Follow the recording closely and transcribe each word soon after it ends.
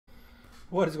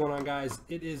What is going on, guys?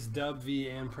 It is Dub V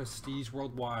and Prestige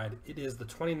Worldwide. It is the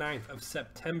 29th of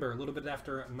September, a little bit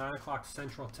after 9 o'clock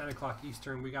Central, 10 o'clock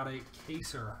Eastern. We got a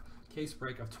case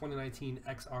break of 2019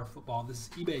 XR football. This is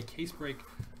eBay case break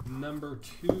number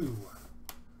 2. You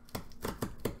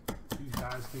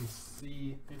guys can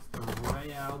see it's the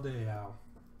Real Deal.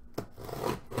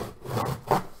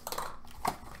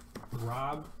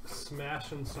 Rob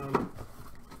smashing some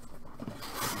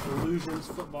Illusions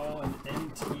football and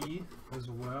NT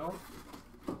as well.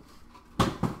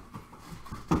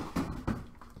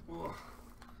 Oh,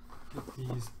 get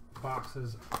these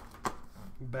boxes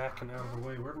back and out of the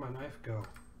way. Where'd my knife go?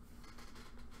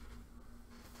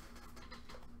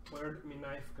 Where'd my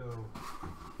knife go?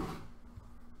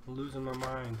 I'm losing my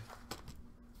mind.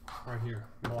 Right here,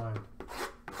 blind.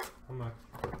 I'm gonna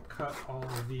cut all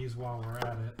of these while we're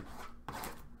at it.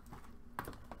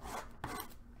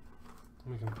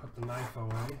 We can put the knife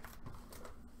away.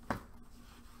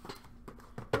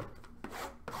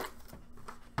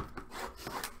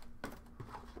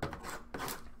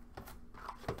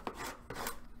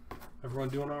 Everyone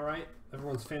doing all right?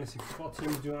 Everyone's fantasy football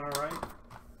team's doing all right?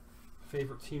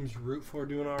 Favorite teams to root for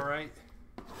doing all right?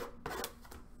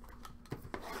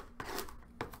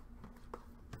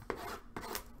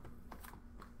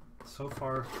 So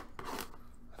far,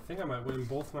 I think I might win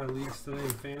both my leagues today in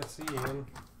fantasy, and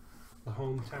the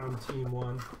hometown team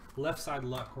won. Left side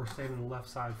luck, we're saving the left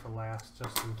side for last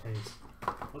just in case.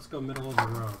 Let's go middle of the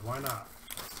road. Why not?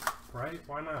 Right?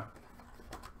 Why not?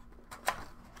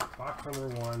 Box number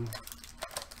 1.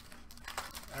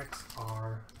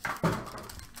 XR.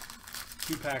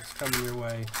 2 packs coming your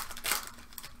way.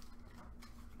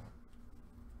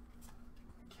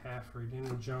 McCaffrey,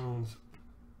 Daniel Jones.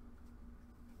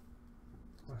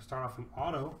 I'm going to start off an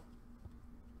auto.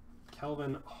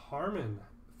 Kelvin Harmon.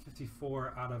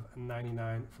 54 out of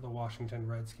 99 for the Washington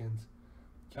Redskins.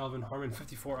 Kelvin Harmon,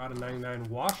 54 out of 99.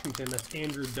 Washington, that's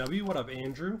Andrew W. What up,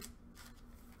 Andrew?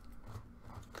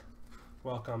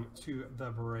 Welcome to the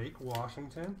break,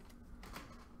 Washington.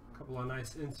 A couple of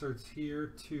nice inserts here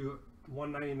to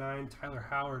 199, Tyler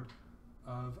Howard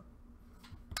of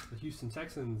the Houston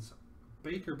Texans.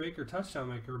 Baker, touchdown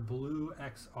maker, blue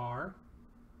XR.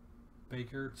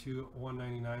 Baker to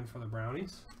 199 for the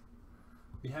Brownies.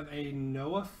 We have a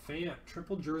Noah Fant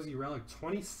triple jersey relic,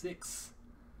 26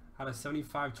 out of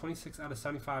 75. 26 out of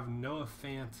 75, Noah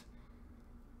Fant.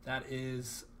 That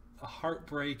is a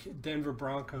heartbreak Denver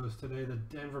Broncos today. The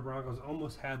Denver Broncos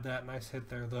almost had that. Nice hit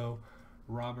there, though.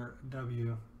 Robert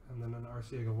W. And then an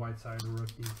Arcega-Whiteside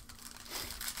rookie.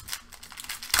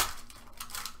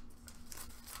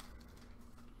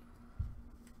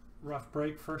 Rough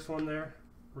break, first one there.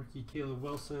 Rookie Caleb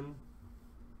Wilson.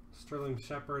 Sterling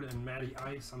Shepard and Matty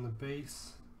Ice on the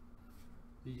base.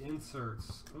 The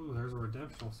inserts. Oh, there's a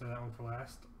redemption. We'll say that one for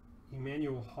last.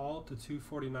 Emmanuel Hall to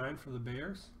 249 for the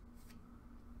Bears.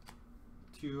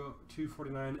 To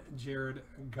 249, Jared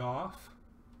Goff.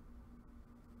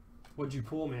 What'd you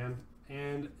pull, man?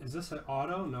 And is this an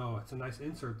auto? No, it's a nice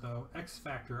insert though. X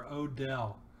Factor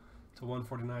Odell to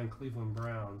 149, Cleveland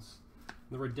Browns.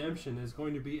 The redemption is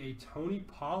going to be a Tony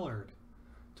Pollard.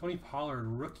 Tony Pollard,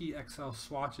 rookie XL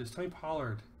swatches. Tony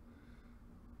Pollard.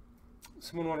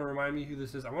 Someone want to remind me who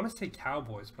this is? I want to say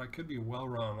Cowboys, but I could be well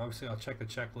wrong. Obviously, I'll check the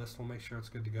checklist. We'll make sure it's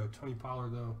good to go. Tony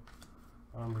Pollard, though,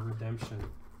 on the redemption.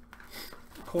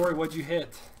 Corey, what'd you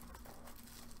hit?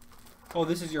 Oh,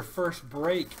 this is your first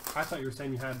break. I thought you were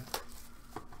saying you had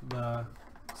the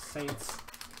Saints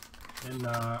in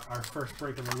our first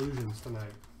break of Illusions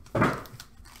tonight.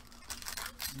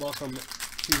 Welcome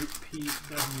to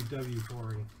PWW,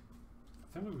 Corey.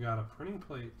 I think we've got a printing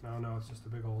plate. No, it's just a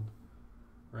big old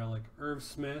relic. Irv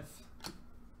Smith.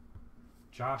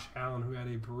 Josh Allen, who had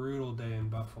a brutal day in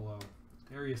Buffalo.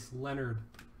 Darius Leonard,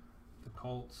 the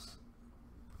Colts.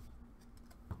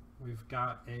 We've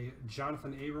got a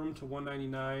Jonathan Abram to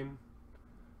 199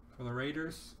 for the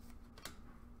Raiders.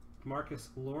 Marcus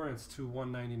Lawrence to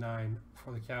 199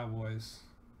 for the Cowboys.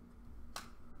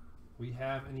 We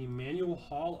have an Emmanuel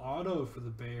Hall auto for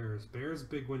the Bears. Bears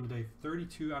big win today.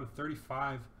 32 out of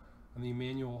 35 on the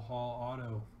Emmanuel Hall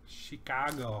auto.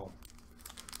 Chicago.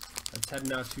 That's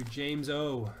heading out to James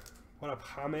O. What up,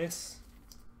 James?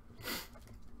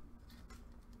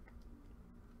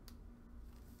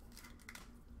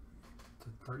 To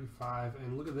 35.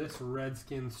 And look at this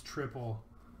Redskins triple.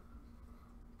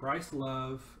 Bryce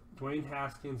Love, Dwayne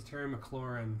Haskins, Terry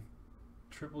McLaurin.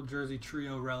 Triple jersey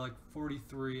trio relic,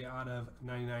 43 out of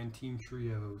 99 team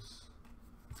trios.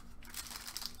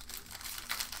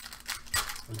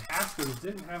 And Haskins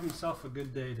didn't have himself a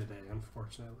good day today,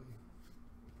 unfortunately.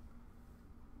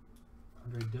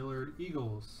 Andre Dillard,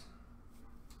 Eagles.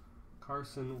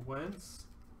 Carson Wentz.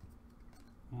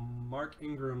 Mark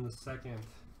Ingram the second.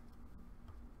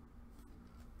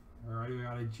 Alright, we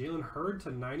got a Jalen Hurd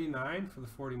to 99 for the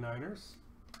 49ers.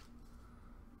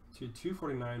 To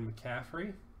 249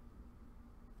 McCaffrey.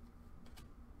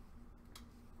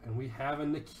 And we have a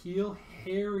N'Keal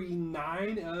Harry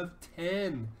 9 of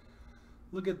 10.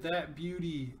 Look at that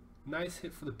beauty. Nice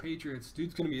hit for the Patriots.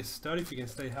 Dude's going to be a stud if he can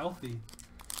stay healthy.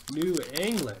 New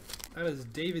England. That is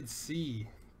David C.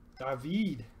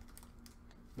 David.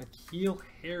 N'Keal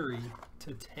Harry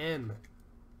to 10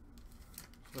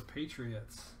 for the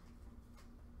Patriots.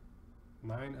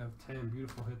 9 of 10.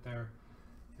 Beautiful hit there.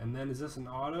 And then is this an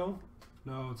auto?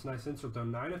 No, it's a nice insert though.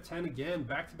 9 of 10 again.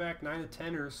 Back-to-back 9 of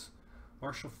 10ers.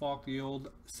 Marshall Faulk, the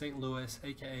old St. Louis,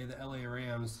 a.k.a. the LA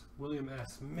Rams. William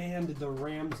S. Man, did the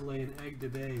Rams lay an egg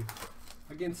today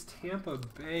against Tampa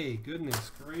Bay.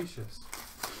 Goodness gracious.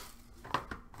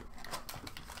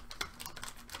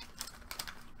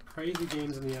 Crazy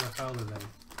games in the NFL today.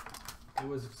 It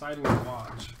was exciting to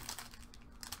watch.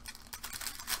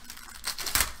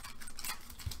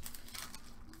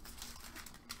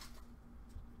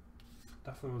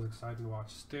 Definitely was exciting to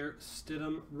watch.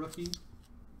 Stidham rookie.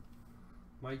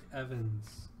 Mike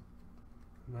Evans.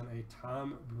 And then a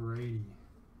Tom Brady.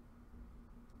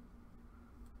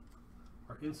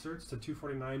 Our inserts to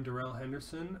 249 Darrell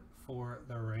Henderson for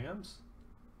the Rams.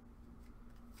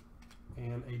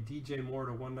 And a DJ Moore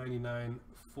to 199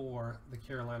 for the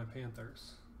Carolina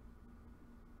Panthers.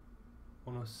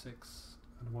 106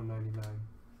 out of 199.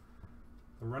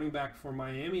 The running back for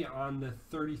Miami on the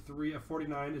 33 of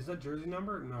 49. Is that jersey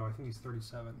number? No, I think he's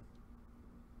 37.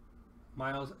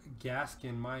 Myles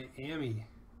Gaskin, Miami.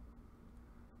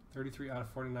 33 out of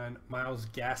 49. Myles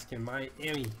Gaskin,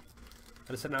 Miami.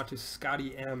 That is sent out to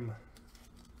Scotty M.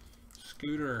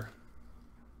 Scooter.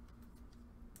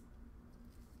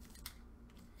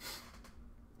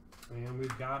 And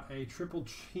we've got a triple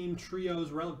team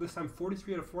trios relic. This time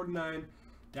 43 out of 49.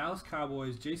 Dallas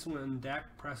Cowboys, Jason Witten,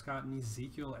 Dak Prescott, and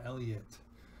Ezekiel Elliott.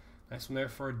 Nice one there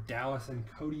for Dallas and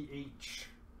Cody H.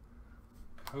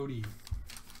 Cody.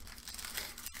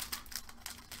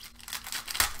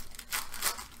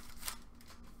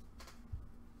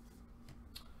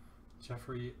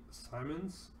 Jeffrey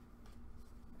Simons,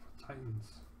 Titans.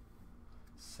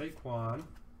 Saquon,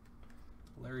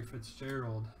 Larry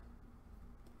Fitzgerald.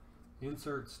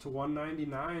 Inserts to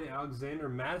 199, Alexander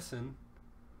Madison,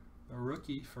 a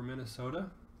rookie for Minnesota.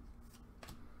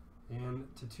 And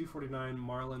to 249,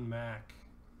 Marlon Mack,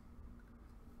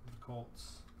 the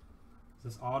Colts. Is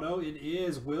this auto? It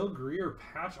is. Will Greer,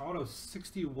 patch auto,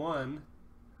 61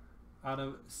 out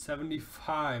of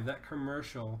 75. That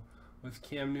commercial with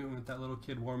Cam Newton with that little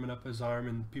kid warming up his arm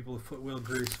and people with Will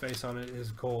Greer's face on it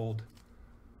is gold.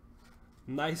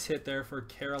 Nice hit there for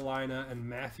Carolina and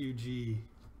Matthew G.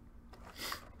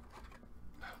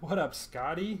 What up,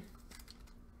 Scotty?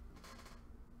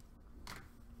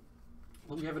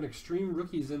 Well, we have an Extreme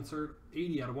Rookies insert,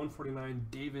 80 out of 149,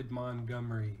 David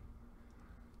Montgomery.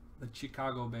 The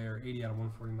Chicago Bear, 80 out of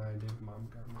 149, David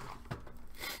Montgomery.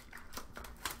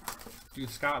 Dude,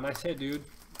 Scott, nice hit, dude.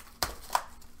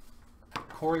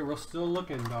 Corey, we're still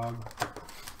looking, dog.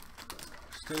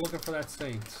 Still looking for that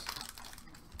Saints.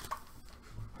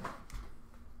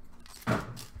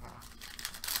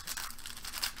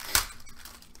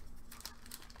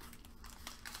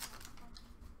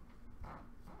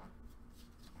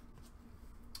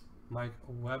 Mike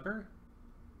Weber,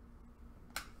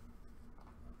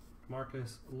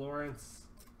 Marcus Lawrence,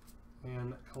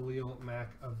 and Khalil Mack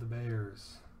of the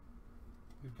Bears.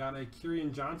 We've got a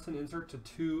Kyrian Johnson insert to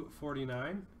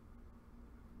 249.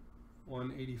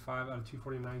 185 out of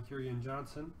 249, Kyrian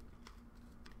Johnson.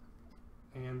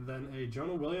 And then a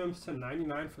Jonah Williams to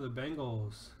 99 for the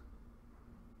Bengals.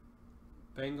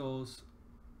 Bengals,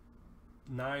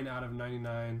 9 out of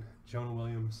 99, Jonah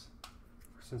Williams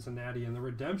for Cincinnati. And the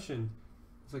redemption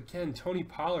is again Tony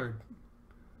Pollard.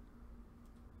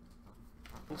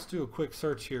 Let's do a quick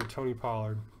search here, Tony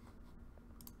Pollard.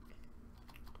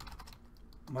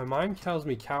 My mind tells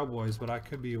me Cowboys, but I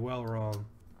could be well wrong.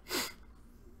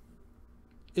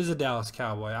 Is a Dallas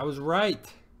Cowboy. I was right.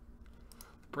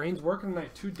 Brain's working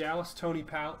tonight. 2 Dallas Tony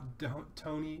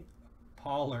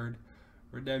Pollard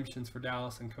redemptions for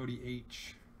Dallas and Cody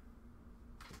H.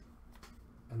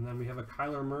 And then we have a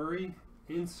Kyler Murray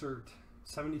insert,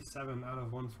 77 out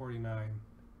of 149.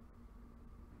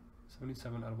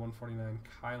 77 out of 149.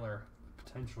 Kyler,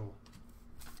 potential.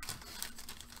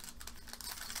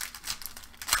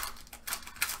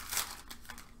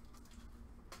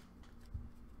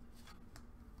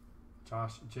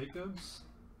 Josh Jacobs,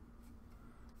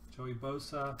 Joey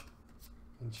Bosa,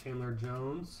 and Chandler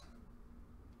Jones.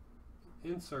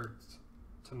 inserts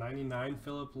to 99,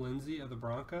 Philip Lindsay of the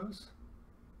Broncos.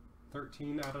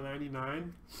 13 out of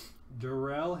 99.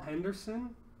 Darrell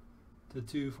Henderson to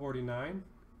 249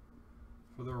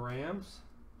 for the Rams.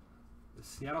 The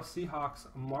Seattle Seahawks,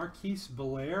 Marquise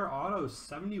Blair auto,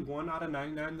 71 out of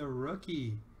 99, the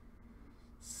rookie.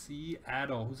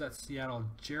 Seattle, who's that Seattle?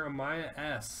 Jeremiah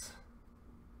S.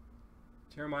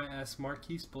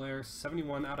 Marquise Blair,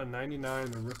 71 out of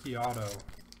 99, the rookie auto.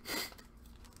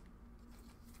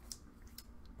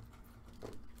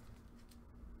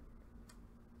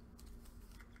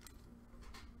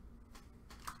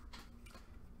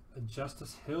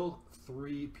 Justice Hill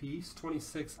 3-piece,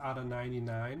 26 out of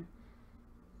 99.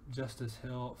 Justice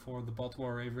Hill for the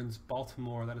Baltimore Ravens.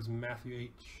 Baltimore, that is Matthew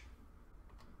H.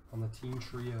 on the team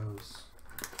trios.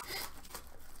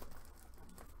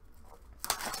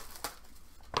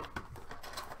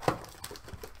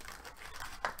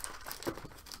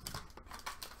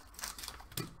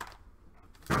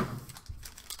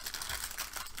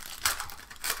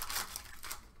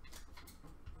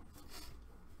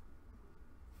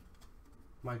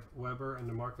 Mike Weber and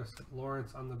DeMarcus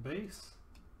Lawrence on the base.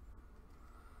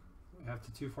 We have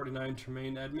to 249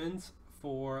 Tremaine Edmonds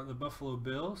for the Buffalo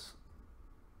Bills.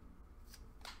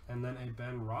 And then a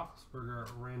Ben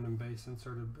Roethlisberger random base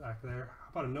inserted back there.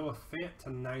 How about a Noah Fant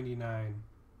to 99?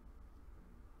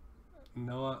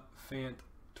 Noah Fant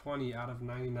 20 out of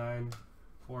 99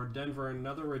 for Denver.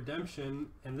 Another redemption,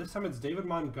 and this time it's David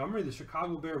Montgomery, the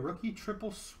Chicago Bear rookie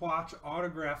triple swatch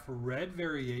autograph red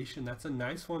variation. That's a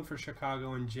nice one for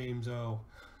Chicago and James O.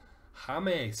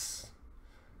 James,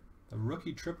 the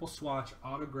rookie triple swatch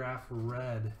autograph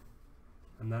red.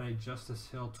 And then a Justice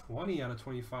Hill 20 out of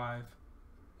 25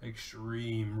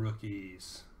 extreme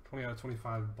rookies. 20 out of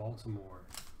 25 Baltimore.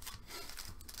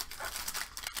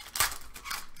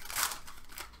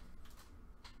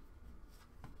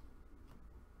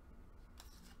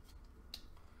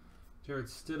 Jared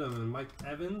Stidham and Mike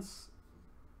Evans.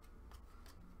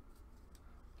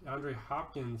 DeAndre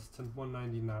Hopkins to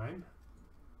 199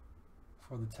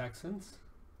 for the Texans.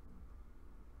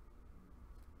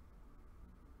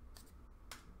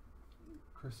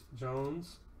 Chris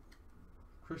Jones.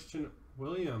 Christian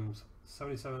Williams,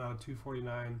 77 out of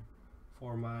 249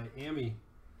 for Miami.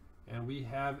 And we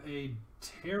have a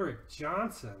Tarek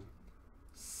Johnson,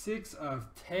 6 of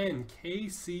 10,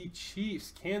 KC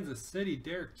Chiefs, Kansas City,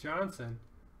 Derek Johnson.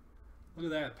 Look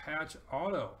at that patch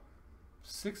auto,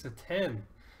 6 of 10.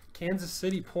 Kansas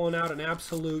City pulling out an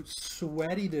absolute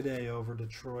sweaty today over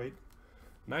Detroit.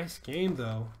 Nice game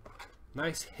though,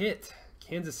 nice hit.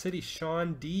 Kansas City,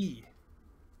 Sean D.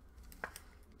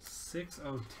 6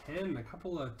 of 10, a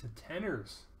couple of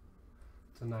to-teners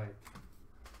tonight.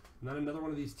 And then another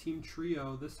one of these team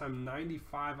trio, this time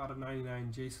 95 out of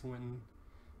 99, Jason Witten,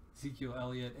 Ezekiel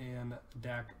Elliott, and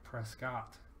Dak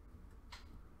Prescott.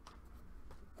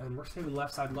 And we're saving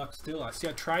left side luck still. I see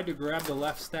I tried to grab the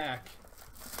left stack.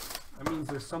 That means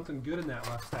there's something good in that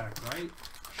left stack, right?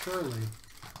 Surely.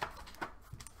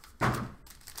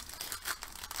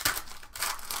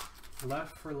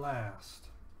 Left for last.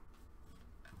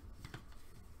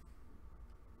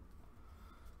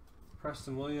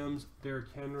 Preston Williams, Derrick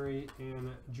Henry,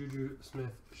 and Juju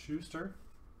Smith-Schuster.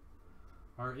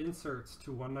 Our inserts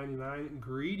to 199,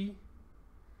 Greedy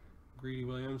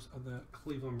Williams of the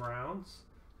Cleveland Browns.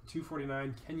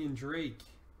 249, Kenyon Drake.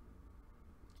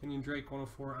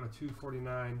 104 out of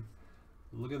 249.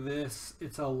 Look at this.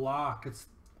 It's a lock. It's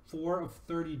 4 of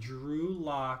 30, Drew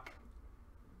Lock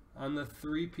on the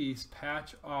 3-piece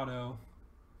patch auto.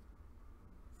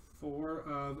 4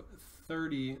 of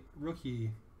 30,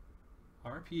 rookie.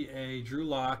 RPA, Drew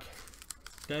Lock,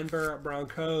 Denver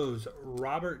Broncos,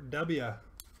 Robert W.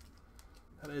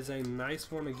 That is a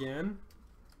nice one again.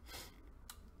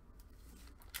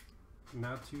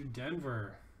 Now to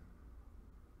Denver.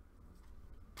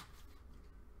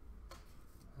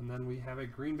 And then we have a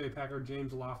Green Bay Packer,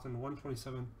 James Lofton,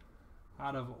 127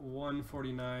 out of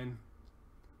 149.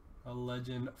 A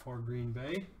legend for Green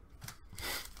Bay.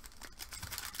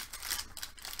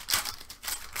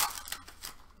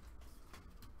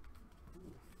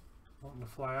 Wanting to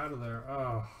fly out of there.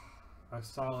 Oh, I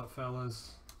saw it,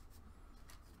 fellas.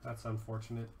 That's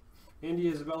unfortunate. Andy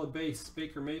Isabella base,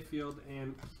 Baker Mayfield,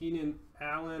 and Keenan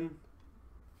Allen.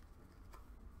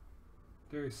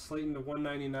 Darius Slayton to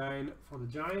 199 for the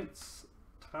Giants.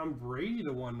 Tom Brady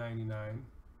to 199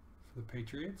 for the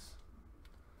Patriots.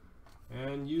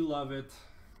 And you love it.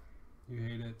 You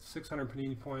hate it. 600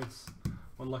 Panini points.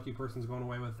 One lucky person's going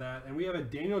away with that. And we have a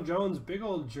Daniel Jones big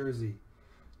old jersey.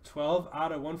 12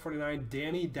 out of 149,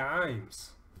 Danny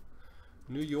Dimes.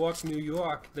 New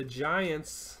York, the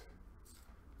Giants.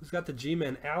 Who's got the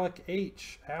G-Men? Alec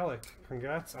H. Alec,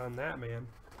 congrats on that, man.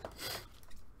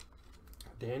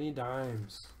 Danny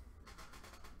Dimes.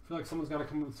 I feel like someone's got to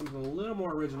come up with something a little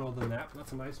more original than that, but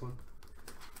that's a nice one.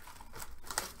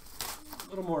 A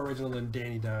little more original than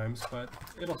Danny Dimes, but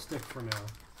it'll stick for now.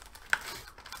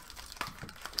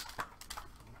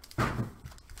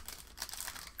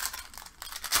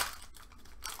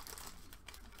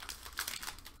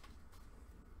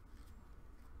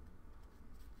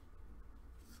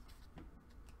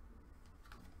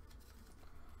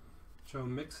 Joe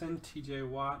Mixon, TJ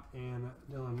Watt, and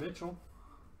Dylan Mitchell.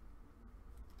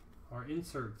 Our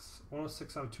inserts,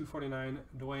 106 out of 249,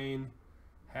 Dwayne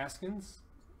Haskins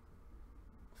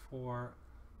for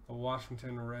the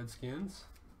Washington Redskins.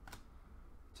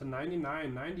 To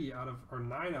 99, 90 out of, or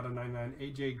 9 out of 99,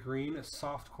 AJ Green, a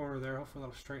soft corner there. Hopefully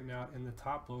that'll straighten out in the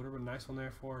top loader, but a nice one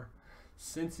there for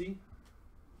Cincy.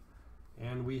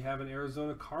 And we have an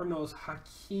Arizona Cardinals,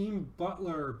 Hakeem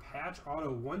Butler, patch auto,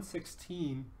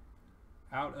 116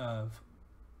 out of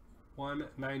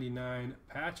 199,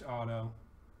 patch auto.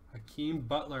 Hakeem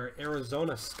Butler,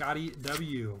 Arizona, Scotty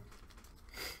W.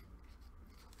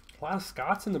 A lot of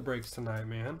Scots in the breaks tonight,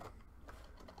 man.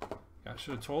 I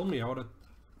should have told me. I would have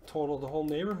totaled the whole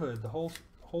neighborhood, the whole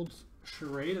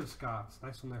charade of Scots.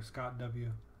 Nice one there, Scott W.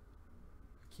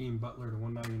 Hakeem Butler to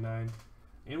 199.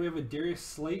 And we have a Darius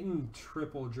Slayton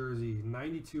triple jersey,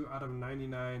 92 out of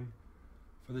 99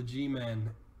 for the G-Men.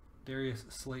 Darius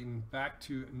Slayton back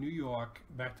to New York,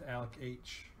 back to Alec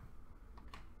H.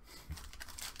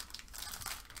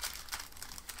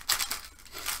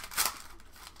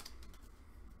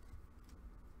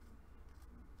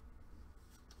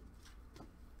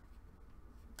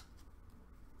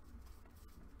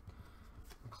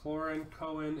 McLaurin,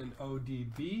 Cohen, and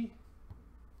ODB.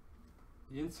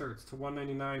 The inserts to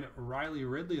 199, Riley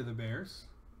Ridley of the Bears.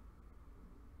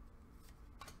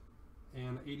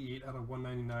 And 88 out of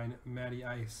 199, Matty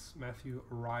Ice, Matthew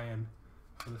Ryan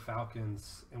for the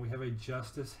Falcons. And we have a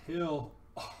Justice Hill.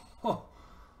 Oh,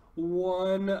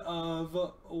 1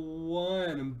 of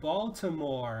 1.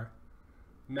 Baltimore.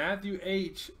 Matthew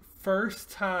H.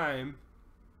 First time.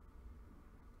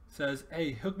 Says,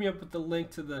 hey, hook me up with the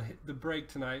link to the break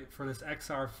tonight for this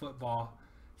XR football.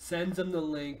 Sends him the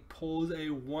link. Pulls a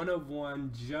 1 of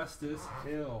 1 Justice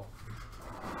Hill.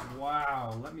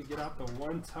 Wow, let me get out the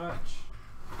one touch.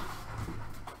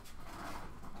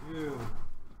 Dude,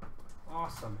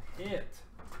 awesome hit.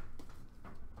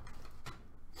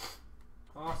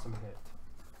 Awesome hit.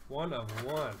 1 of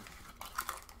 1.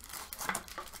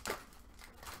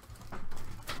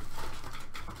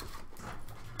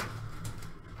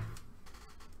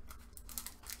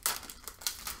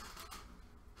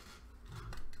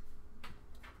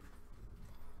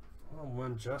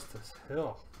 One Justice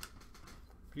Hill.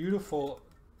 Beautiful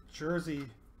jersey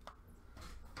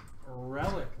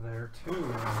relic there too,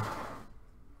 man.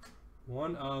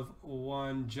 1 of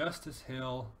 1 Justice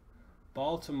Hill,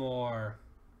 Baltimore.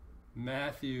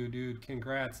 Matthew, dude,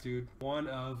 congrats, dude. 1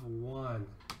 of 1.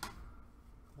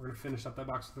 We're gonna finish up that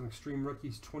box with an Extreme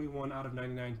Rookies, 21 out of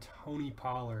 99, Tony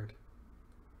Pollard,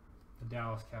 the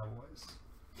Dallas Cowboys.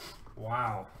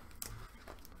 Wow.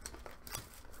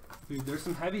 Dude, there's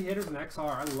some heavy hitters in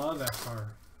XR. I love XR.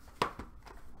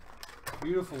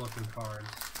 Beautiful looking cards.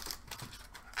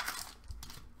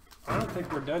 I don't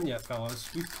think we're done yet,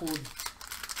 fellas. We've pulled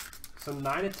some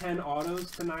 9 of 10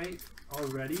 autos tonight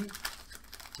already.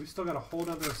 We've still got a whole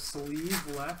other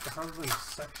sleeve left, a hardly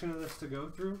section of this to go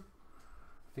through.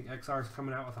 I think XR is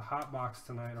coming out with a hot box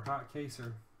tonight, or hot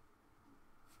caser.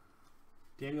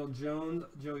 Daniel Jones,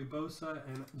 Joey Bosa,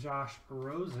 and Josh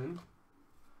Rosen.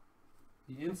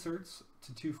 The inserts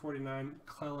to 249,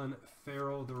 Clelin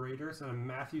Ferrell, the Raiders, and a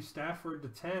Matthew Stafford to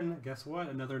 10. Guess what?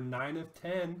 Another 9 of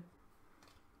 10.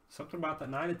 Something about that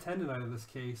 9 of 10 tonight in this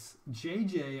case.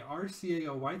 JJ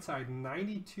Arcega Whiteside,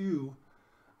 92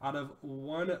 out of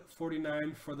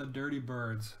 149 for the Dirty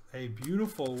Birds. A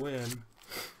beautiful win.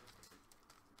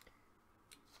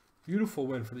 Beautiful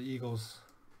win for the Eagles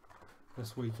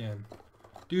this weekend.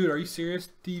 Dude, are you serious,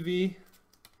 DV?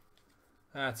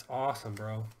 That's awesome,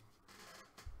 bro.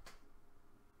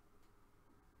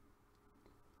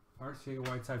 Arcega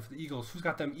Whiteside for the Eagles. Who's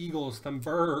got them Eagles, them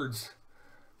birds?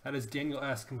 That is Daniel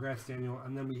S. Congrats, Daniel.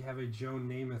 And then we have a Joe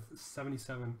Namath,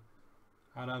 77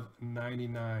 out of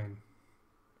 99.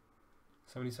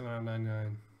 77 out of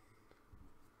 99.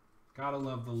 Gotta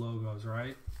love the logos,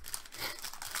 right?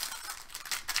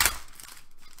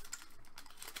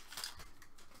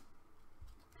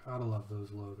 Gotta love those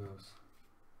logos.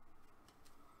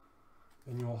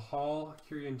 Daniel Hall,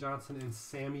 Kyrian Johnson, and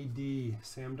Sammy D.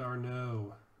 Sam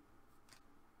Darnold.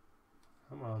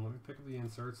 Come on. Let me pick up the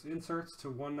inserts. Inserts to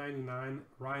 199,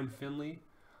 Ryan Finley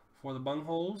for the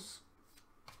Bungholes.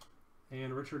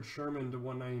 And Richard Sherman to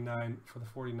 199 for the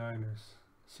 49ers.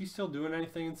 Is he still doing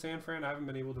anything in San Fran? I haven't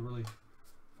been able to really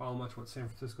follow much what San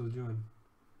Francisco is doing.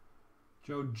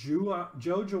 Joe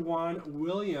Jawan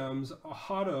Williams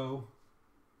auto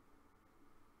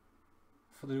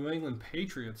for the New England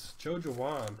Patriots. Joe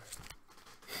Jawan.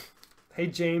 Hey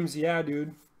James, yeah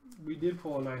dude. We did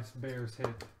pull a nice Bears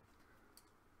hit.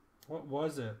 What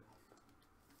was it?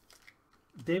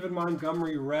 David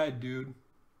Montgomery red, dude.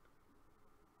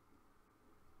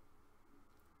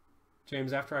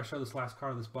 James, after I show this last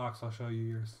card of this box, I'll show you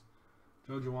yours.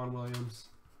 Joe Jawan Williams.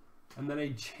 And then a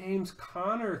James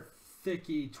Conner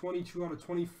thickie, 22 out of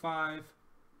 25.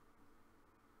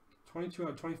 22 out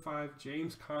of 25,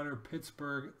 James Conner,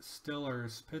 Pittsburgh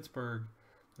Steelers. Pittsburgh.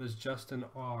 That is Justin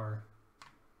R.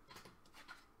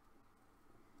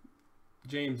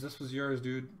 James, this was yours,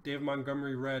 dude. David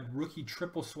Montgomery red, rookie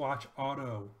triple swatch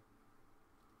auto.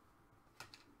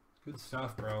 Good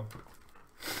stuff, bro.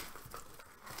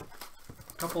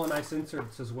 A couple of nice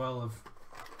inserts as well of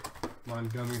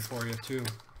Montgomery for you, too.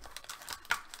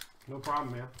 No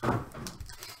problem, man.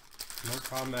 No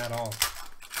problem at all.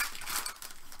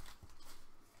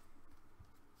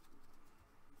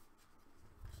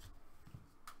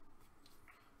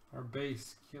 Our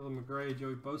base, Keelan McGray,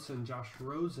 Joey Bosa, Josh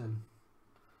Rosen.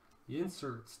 The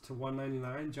inserts to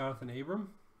 199, Jonathan Abram.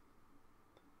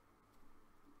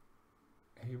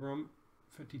 Abram,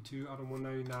 52 out of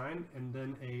 199. And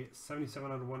then a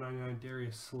 77 out of 199,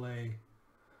 Darius Slay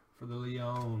for the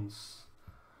Leons.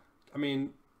 I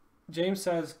mean, James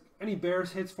says, any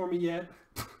Bears hits for me yet?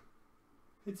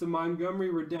 It's a Montgomery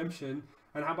redemption.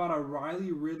 And how about a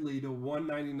Riley Ridley to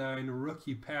 199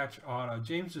 rookie patch auto?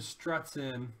 James just struts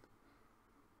in.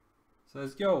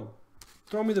 Says, yo,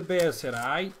 throw me the Bears hit,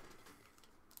 alright?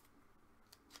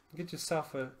 Get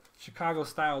yourself a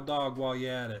Chicago-style dog while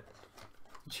you're at it.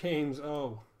 James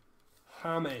O.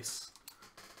 James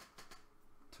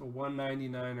to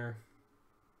 199er.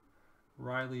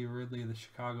 Riley Ridley of the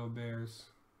Chicago Bears.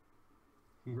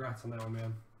 Congrats on that one,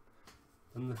 man.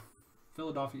 And the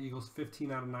Philadelphia Eagles,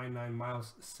 15 out of 99,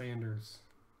 Miles Sanders.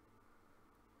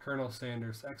 Colonel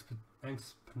Sanders,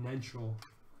 exponential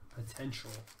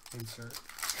potential insert.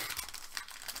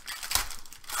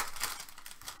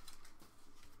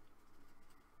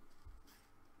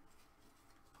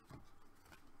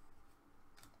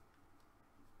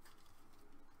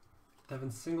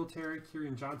 Devin Singletary,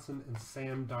 Kieran Johnson, and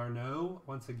Sam Darnold.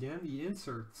 Once again, the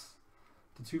inserts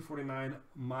to 249,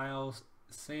 Miles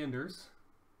Sanders.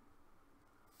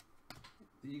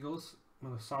 The Eagles,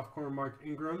 another soft corner, Mark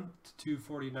Ingram to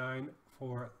 249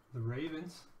 for the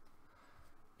Ravens.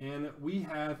 And we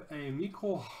have a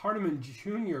Mecole Hardman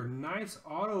Jr. Nice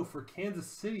auto for Kansas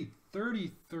City,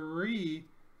 33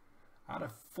 out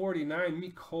of 49,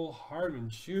 Mecole Hardman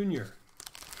Jr.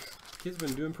 Kid's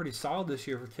been doing pretty solid this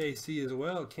year for KC as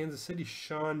well. Kansas City,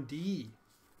 Sean D.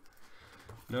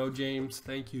 No, James,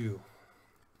 thank you.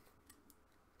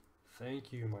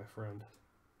 Thank you, my friend.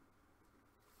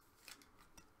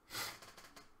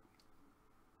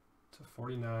 To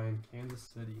 49, Kansas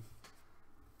City.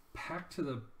 Back to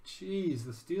the, geez,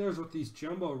 the Steelers with these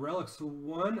jumbo relics. So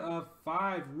 1 of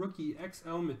 5 rookie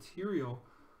XL material.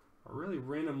 A really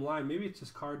random line. Maybe it's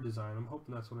just card design. I'm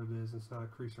hoping that's what it is. It's not a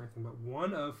crease or anything. But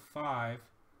 1 of 5.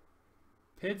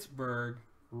 Pittsburgh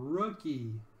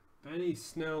rookie Benny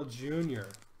Snell Jr.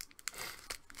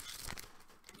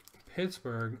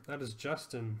 Pittsburgh. That is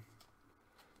Justin.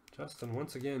 Justin,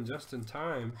 once again, just in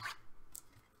time.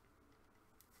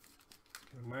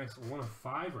 A nice 1 of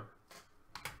 5-er.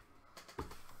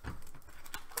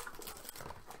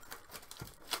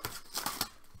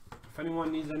 If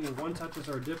anyone needs any one-touches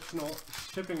or additional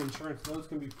shipping insurance, those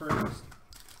can be purchased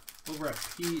over at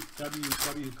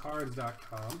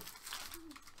pwwcards.com.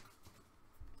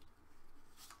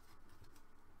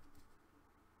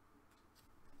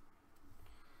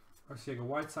 Arcega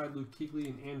Whiteside, Luke Kuechly,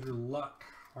 and Andrew Luck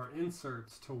are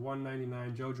inserts to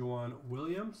 199 Joe Jawan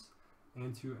Williams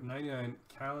and to 99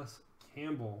 Calais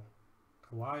Campbell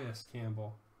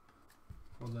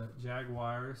for the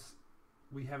Jaguars.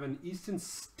 We have an Easton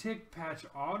Stick patch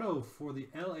auto for the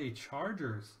LA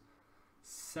Chargers.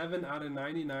 7 out of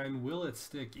 99 Willett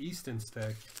Stick, Easton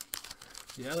Stick.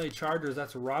 The LA Chargers,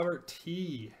 that's Robert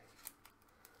T.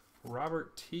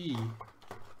 Robert T.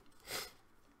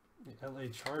 The LA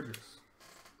Chargers.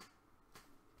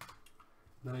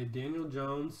 Then a Daniel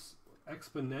Jones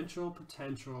exponential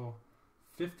potential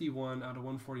 51 out of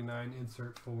 149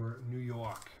 insert for New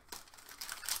York.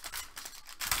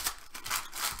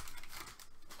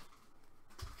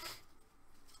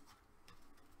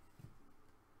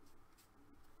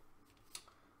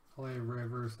 Clay,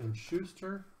 Rivers, and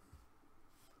Schuster.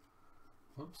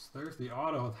 Oops, there's the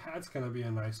auto. That's going to be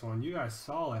a nice one. You guys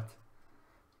saw it.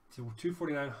 To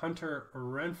 249, Hunter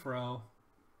Renfroe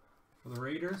for the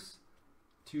Raiders.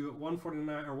 To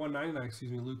 149 or 199,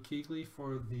 excuse me, Luke Kuechly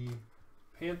for the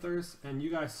Panthers. And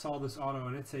you guys saw this auto,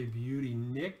 and it's a beauty.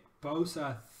 Nick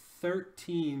Bosa,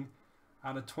 13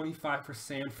 out of 25 for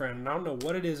San Fran. And I don't know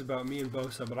what it is about me and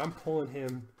Bosa, but I'm pulling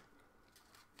him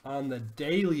on the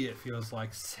daily, it feels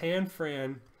like. San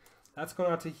Fran, that's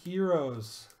going out to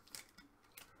Heroes.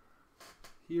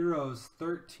 Heroes,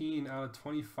 13 out of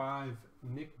 25.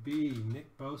 Nick B,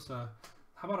 Nick Bosa.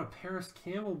 How about a Paris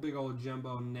Campbell big old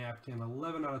jumbo napkin?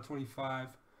 11 out of 25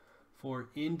 for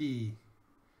Indy.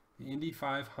 The Indy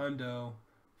 5 Hundo.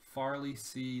 Farley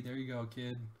C. There you go,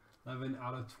 kid. 11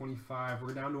 out of 25.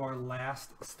 We're down to our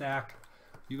last stack.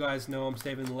 You guys know I'm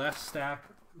saving left stack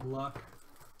luck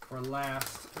for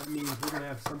last. That means we're going to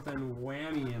have something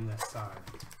whammy in this side.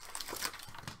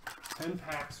 10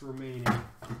 packs remaining.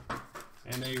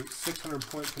 And a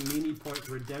 600-point Panini point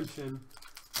redemption,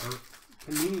 or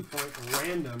Panini point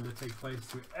random to take place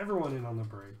to everyone in on the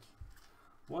break.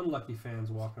 One lucky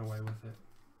fan's walking away with it.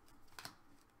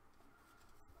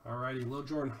 Alrighty, Lil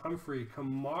Jordan Humphrey,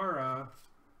 Kamara,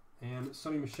 and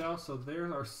Sonny Michel. So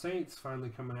there's our Saints finally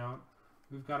coming out.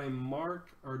 We've got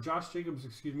a Josh Jacobs,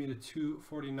 excuse me, to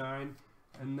 249,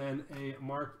 and then a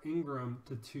Mark Ingram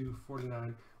to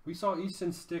 249. We saw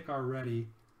Easton Stick already.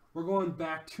 We're going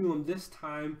back to him this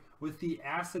time with the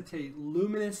acetate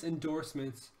luminous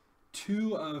endorsements,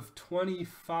 2 of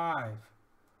 25.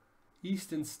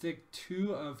 Easton Stick,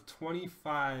 2 of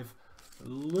 25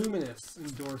 luminous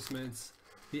endorsements.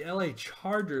 The LA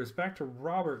Chargers, back to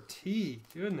Robert T.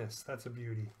 Goodness, that's a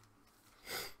beauty.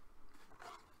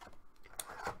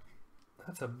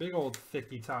 That's a big old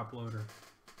thicky top loader.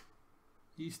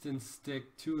 Easton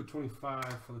Stick, 2 of 25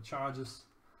 for the Chargers.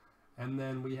 And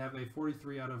then we have a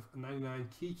 43 out of 99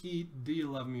 Kiki Do You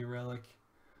Love Me relic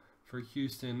for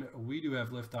Houston. We do have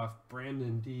liftoff.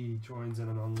 Brandon D joins in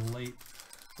on the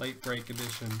late break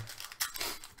edition.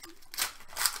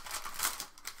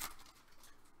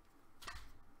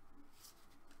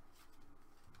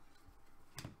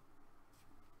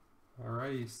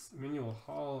 Alrighty, Emmanuel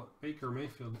Hall, Baker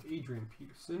Mayfield, Adrian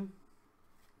Peterson.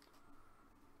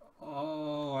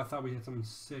 Oh, I thought we had something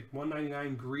sick.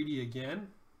 199 Greedy again.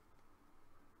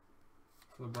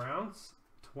 For the Browns,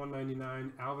 to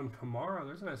 199 Alvin Kamara.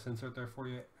 There's a nice insert there for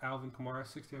you, Alvin Kamara,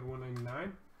 60 out of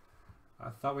 199. I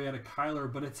thought we had a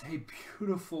Kyler, but it's a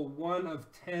beautiful 1 of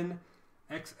 10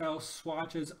 XL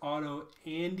swatches auto,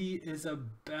 Andy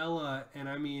Isabella. And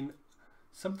I mean,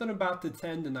 something about the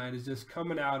 10 tonight is just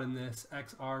coming out in this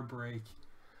XR break.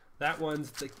 That one's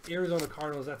the Arizona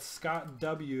Cardinals. That's Scott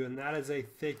W, and that is a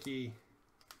thickie.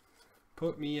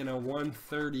 Put me in a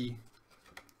 130.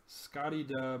 Scotty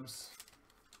Dubs.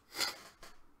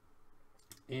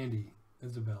 Andy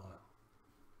Isabella.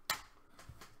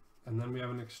 And then we have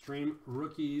an Extreme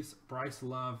Rookies, Bryce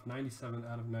Love, 97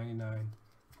 out of 99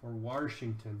 for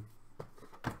Washington.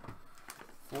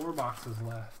 4 boxes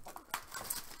left.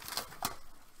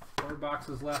 4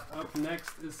 boxes left. Up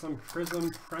next is some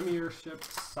Prism Premiership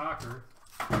Soccer.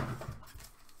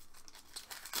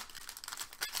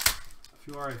 If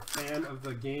you are a fan of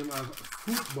the game of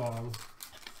football,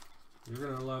 you're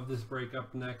going to love this break.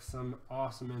 Up next, some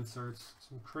awesome inserts,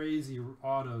 some crazy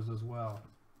autos as well.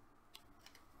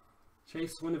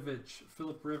 Chase Winovich,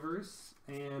 Phillip Rivers,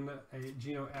 and a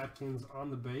Geno Atkins on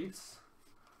the base.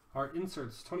 Our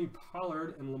inserts, Tony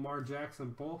Pollard and Lamar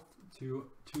Jackson, both to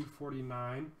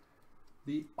 249.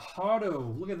 The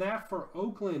auto, look at that for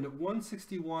Oakland,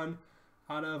 161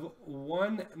 out of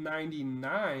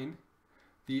 199.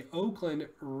 The Oakland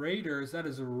Raiders, that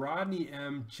is Rodney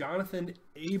M. Jonathan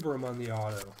Abram on the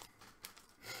auto.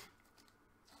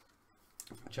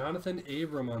 Jonathan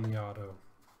Abram on the auto.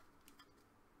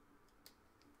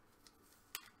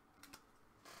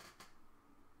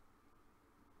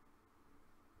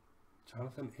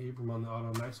 Jonathan Abram on the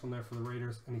auto. Nice one there for the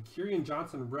Raiders. And a Kyrian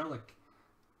Johnson relic.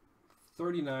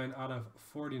 39 out of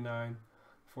 49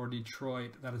 for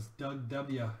Detroit. That is Doug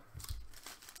W.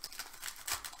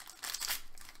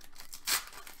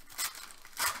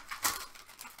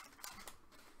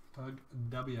 Doug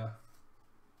W.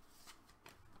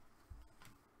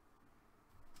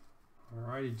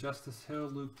 Alrighty, Justice Hill,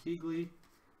 Luke Kuechly,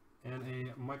 and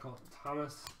a Michael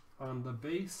Thomas on the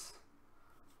base.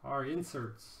 Our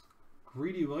inserts.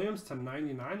 Greedy Williams to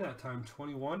 99 that time,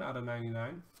 21 out of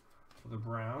 99 for the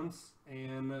Browns,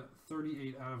 and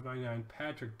 38 out of 99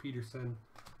 Patrick Peterson,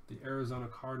 the Arizona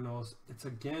Cardinals. It's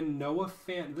again Noah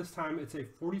Fant. This time it's a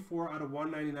 44 out of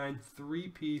 199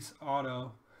 3-piece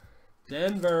auto.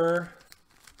 Denver,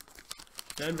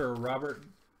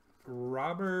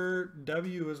 Robert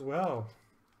W as well.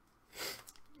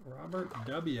 Robert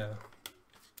W.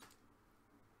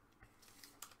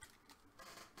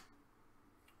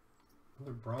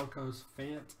 Another Broncos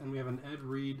Fant, and we have an Ed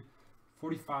Reed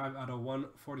 45 out of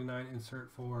 149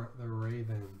 insert for the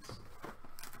Ravens.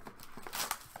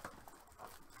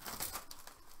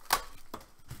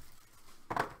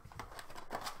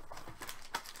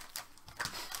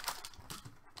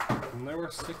 And there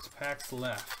were 6 packs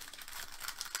left.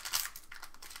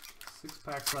 6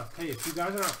 packs left. Hey, if you guys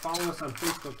are not following us on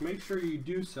Facebook, make sure you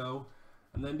do so.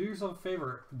 And then do yourself a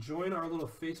favor, join our little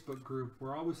Facebook group.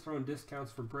 We're always throwing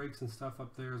discounts for breaks and stuff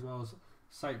up there, as well as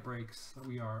site breaks that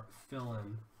we are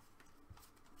filling.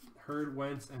 Hurd,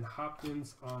 Wentz, and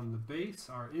Hopkins on the base.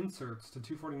 Our inserts to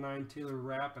 249, Taylor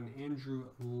Rapp and Andrew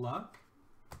Luck.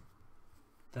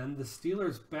 Then the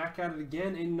Steelers back at it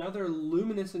again. Another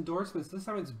luminous endorsements. This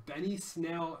time it's Benny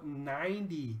Snell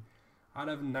 90 out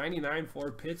of 99 for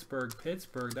Pittsburgh.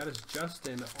 That is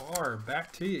Justin R.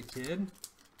 Back to you, kid.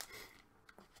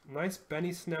 Nice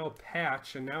Benny Snell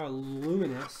patch, and now a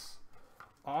luminous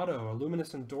auto, a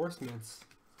luminous endorsements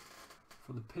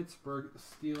for the Pittsburgh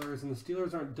Steelers. And the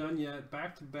Steelers aren't done yet.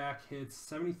 Back-to-back hits,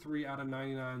 73 out of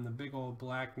 99, the big old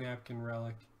black napkin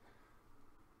relic.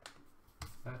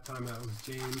 That time that was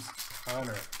James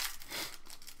Conner.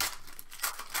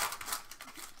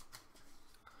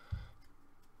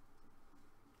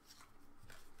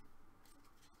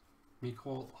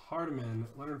 Mecole Hardman,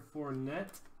 Leonard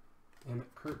Fournette, and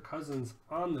Kirk Cousins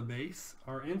on the base.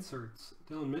 Our inserts,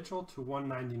 Dylan Mitchell to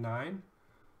 199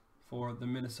 for the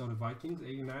Minnesota Vikings,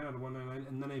 89 out of 199.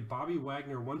 And then a Bobby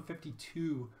Wagner,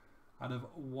 152 out of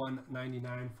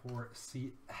 199 for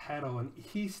Seattle. And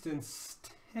Easton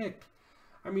Stick.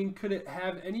 I mean, could it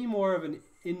have any more of an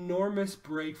enormous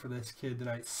break for this kid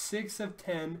tonight? 6 of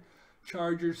 10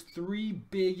 Chargers, 3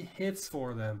 big hits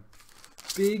for them.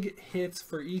 Big hits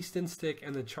for Easton Stick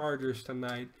and the Chargers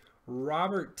tonight.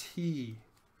 Robert T.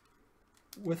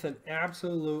 with an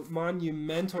absolute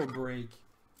monumental break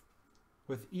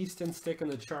with Easton Stick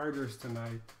and the Chargers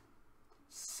tonight.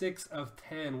 6 of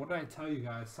 10. What did I tell you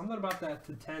guys? Something about that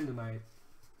to 10 tonight.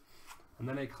 And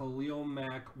then a Khalil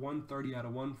Mack 130 out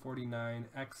of 149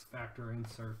 X Factor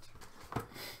insert.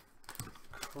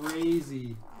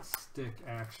 Crazy stick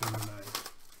action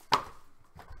tonight.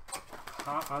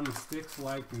 Hot on the sticks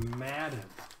like Madden.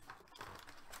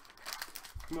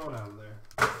 Come on out of there.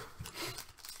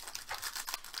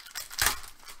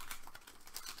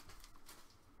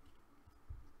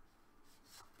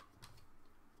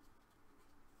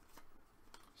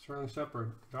 Sterling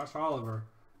Shepard, Josh Oliver,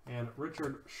 and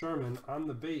Richard Sherman on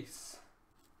the base.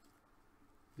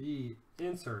 The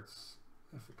inserts,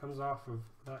 if it comes off of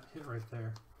that hit right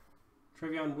there.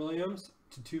 Trevion Williams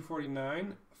to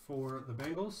 249 for the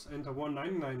Bengals, and to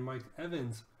 199 Mike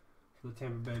Evans for the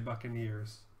Tampa Bay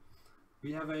Buccaneers.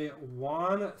 We have a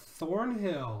Juan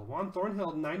Thornhill.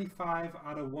 95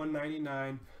 out of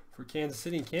 199 for Kansas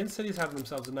City. And Kansas City's having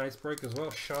themselves a nice break as well.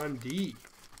 Sean D.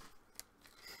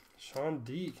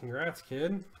 Congrats,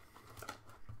 kid.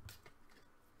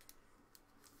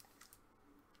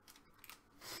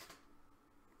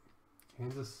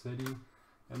 Kansas City.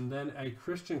 And then a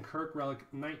Christian Kirk relic,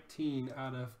 19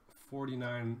 out of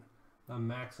 49, the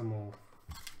maximal.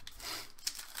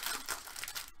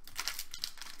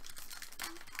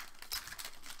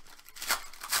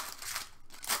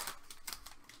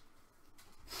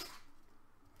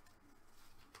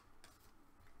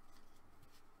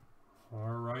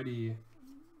 Alrighty.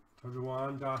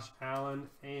 Tojuan, Josh Allen,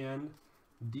 and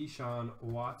Deshaun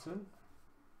Watson.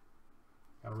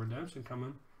 Got a redemption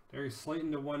coming. Darius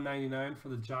Slayton to 199 for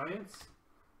the Giants.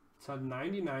 To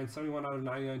 99, 71 out of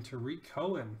 99, Tariq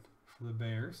Cohen for the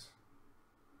Bears.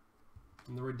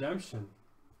 And the redemption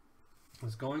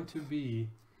is going to be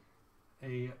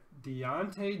a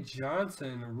Deontay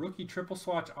Johnson rookie triple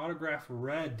swatch autograph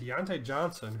red. Deontay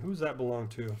Johnson, who's that belong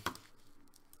to?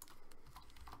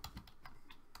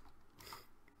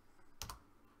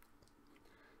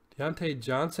 Deontay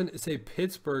Johnson is a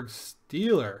Pittsburgh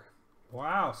Steeler.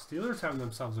 Wow, Steelers having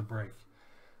themselves a break.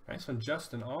 Nice one,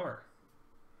 Justin R.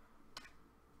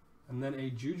 And then a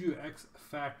Juju X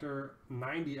Factor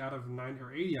 90 out of 90,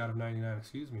 or 80 out of 99,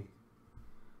 excuse me,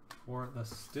 for the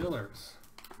Steelers.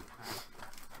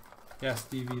 Yes,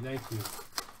 DV, thank you.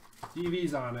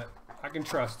 DV's on it. I can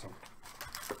trust him.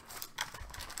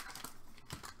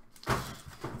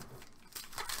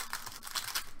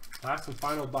 Last and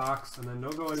final box, and then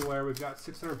no go anywhere. We've got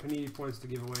 600 Panini points to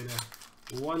give away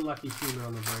to one lucky teamer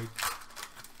on the break.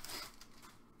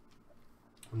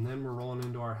 And then we're rolling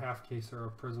into our half caser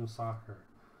of Prism Soccer.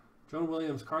 Jonah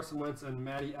Williams, Carson Wentz, and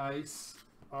Matty Ice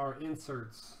are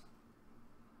inserts.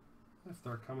 If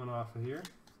they're coming off of here.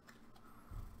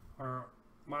 Our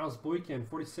Miles Boykin,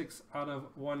 46 out of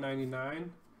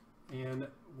 199. And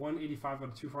 185 out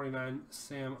of 249,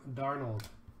 Sam Darnold.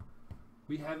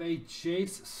 We have a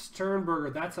Jace Sternberger.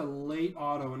 That's a late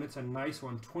auto, and it's a nice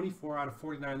one. 24 out of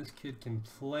 49. This kid can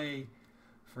play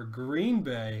for Green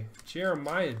Bay.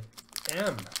 Jeremiah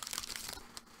M.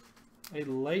 A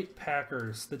late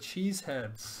Packers. The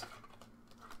Cheeseheads.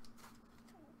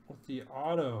 With the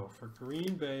auto for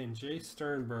Green Bay and Jace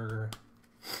Sternberger.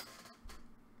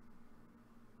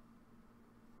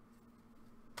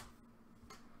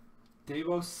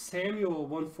 Deebo Samuel,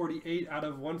 148 out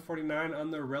of 149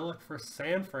 on the relic for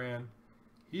San Fran.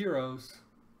 Heroes.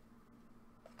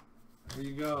 There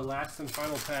you go. Last and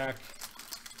final pack.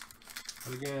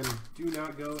 But again, do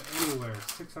not go anywhere.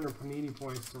 600 Panini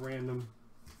points to random.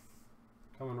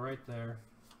 Coming right there.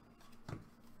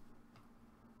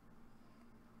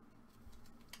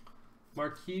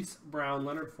 Marquise Brown,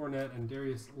 Leonard Fournette, and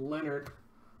Darius Leonard.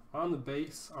 On the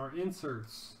base are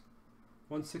inserts.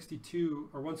 162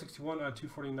 or 161 out of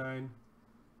 249,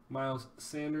 Miles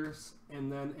Sanders, and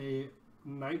then a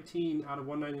 19 out of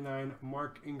 199,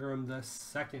 Mark Ingram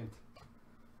II.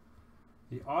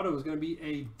 The auto is going to be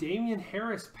a Damian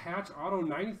Harris patch auto,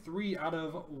 93 out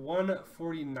of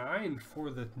 149 for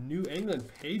the New England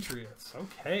Patriots.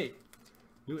 Okay,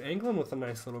 New England with a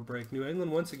nice little break. New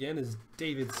England once again is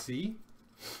David C.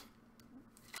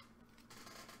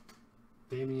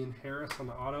 Damian Harris on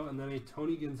the auto, and then a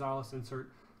Tony Gonzalez insert,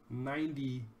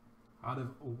 90 out of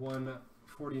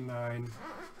 149.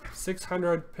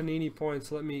 600 Panini points.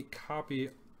 Let me copy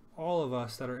all of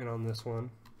us that are in on this one.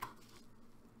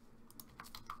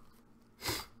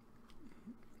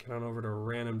 Get on over to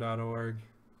random.org.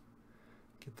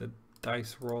 Get the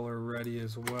dice roller ready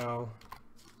as well.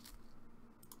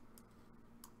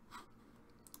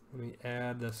 Let me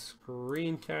add the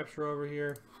screen capture over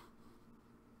here.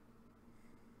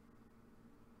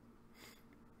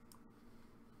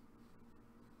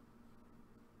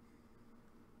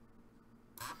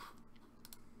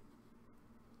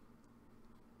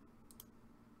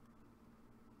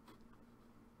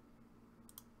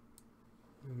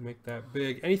 Make that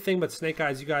big. Anything but snake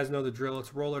eyes, you guys know the drill.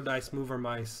 It's roll or dice, move or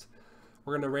mice.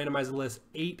 We're going to randomize the list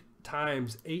 8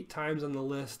 times. 8 times on the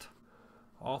list.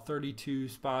 All 32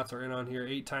 spots are in on here.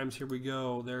 8 times. Here we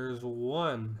go. There's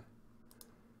 1,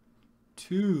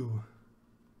 2,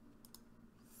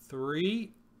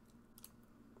 3,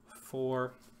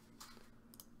 4,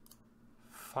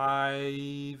 5,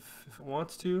 if it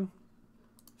wants to,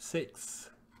 6,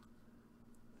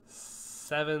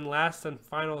 7. Last and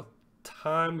final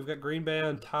time. We've got Green Bay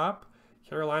on top,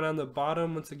 Carolina on the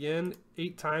bottom. Once again,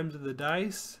 8 times of the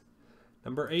dice.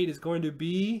 Number 8 is going to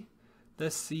be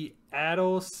the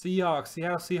Seattle Seahawks.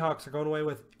 Seattle Seahawks are going away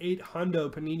with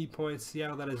 800 Panini points.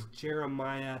 Seattle, that is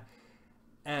Jeremiah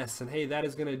S. And hey, that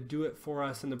is going to do it for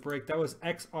us in the break. That was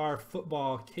XR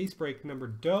Football case break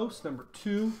number 2,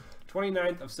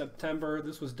 29th of September.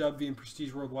 This was Dub V and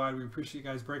Prestige Worldwide. We appreciate you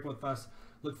guys breaking with us.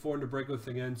 Look forward to breaking with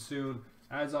again soon.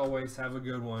 As always, have a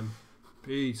good one.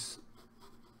 Peace.